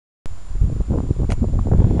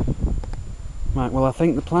Right, well I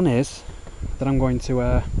think the plan is that I'm going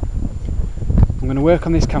to work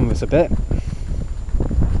on this canvas a bit,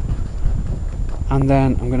 and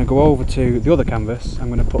then I'm going to go over to the other canvas. I'm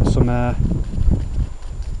going to put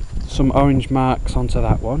some orange marks onto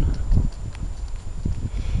that one,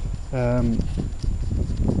 and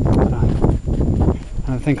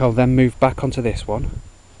I think I'll then move back onto this one,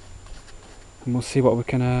 and we'll see what we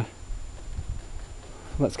can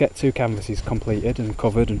let's get 2 canvases completed and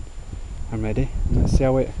covered and ready, and let's see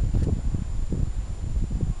how it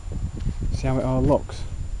all looks.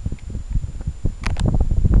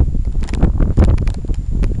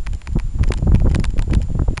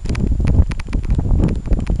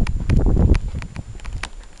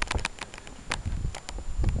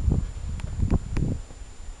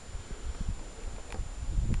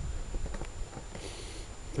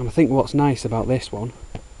 And I think what's nice about this one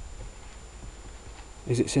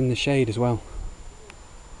is it's in the shade as well.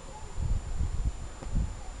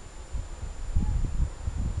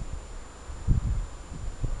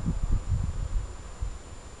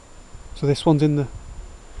 So this one's in the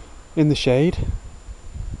shade.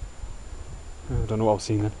 I don't know what I've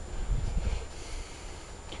seen then.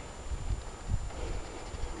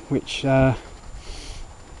 Which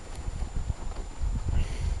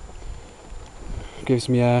gives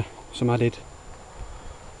me some added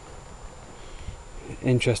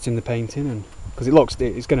interest in the painting, and because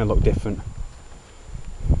it's going to look different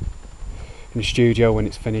in the studio when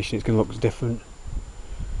it's finished. It's going to look different,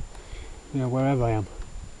 wherever I am.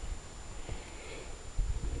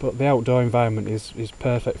 But the outdoor environment is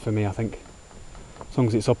perfect for me, I think, as long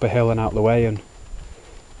as it's up a hill and out of the way and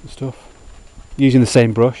stuff. Using the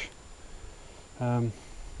same brush. I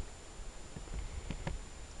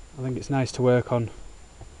think it's nice to work on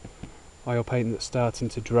oil paint that's starting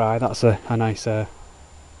to dry. That's a nice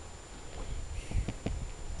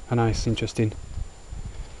interesting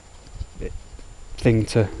thing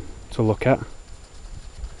to look at.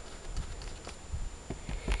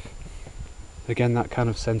 Again, that kind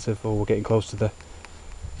of sense of, we're getting close to the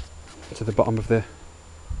bottom of the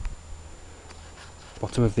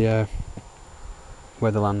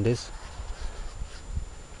where the land is.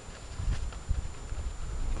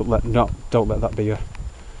 But don't let that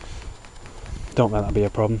be a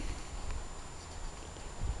problem.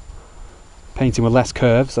 Painting with less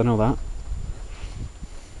curves, I know that.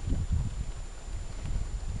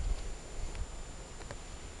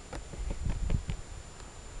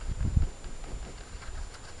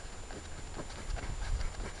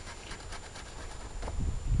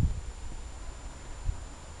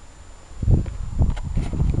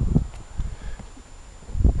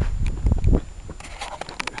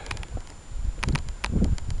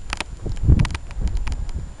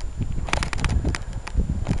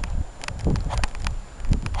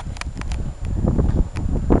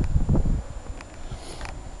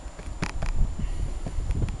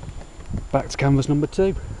 Back to canvas number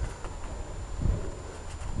 2.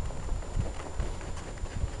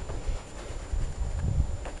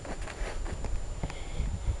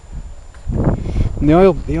 And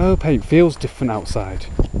the oil paint feels different outside.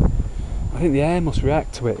 I think the air must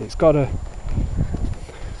react to it. It's got a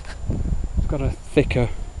thicker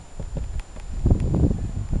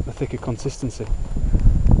consistency,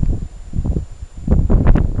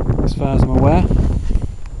 as far as I'm aware.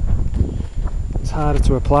 It's harder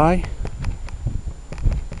to apply.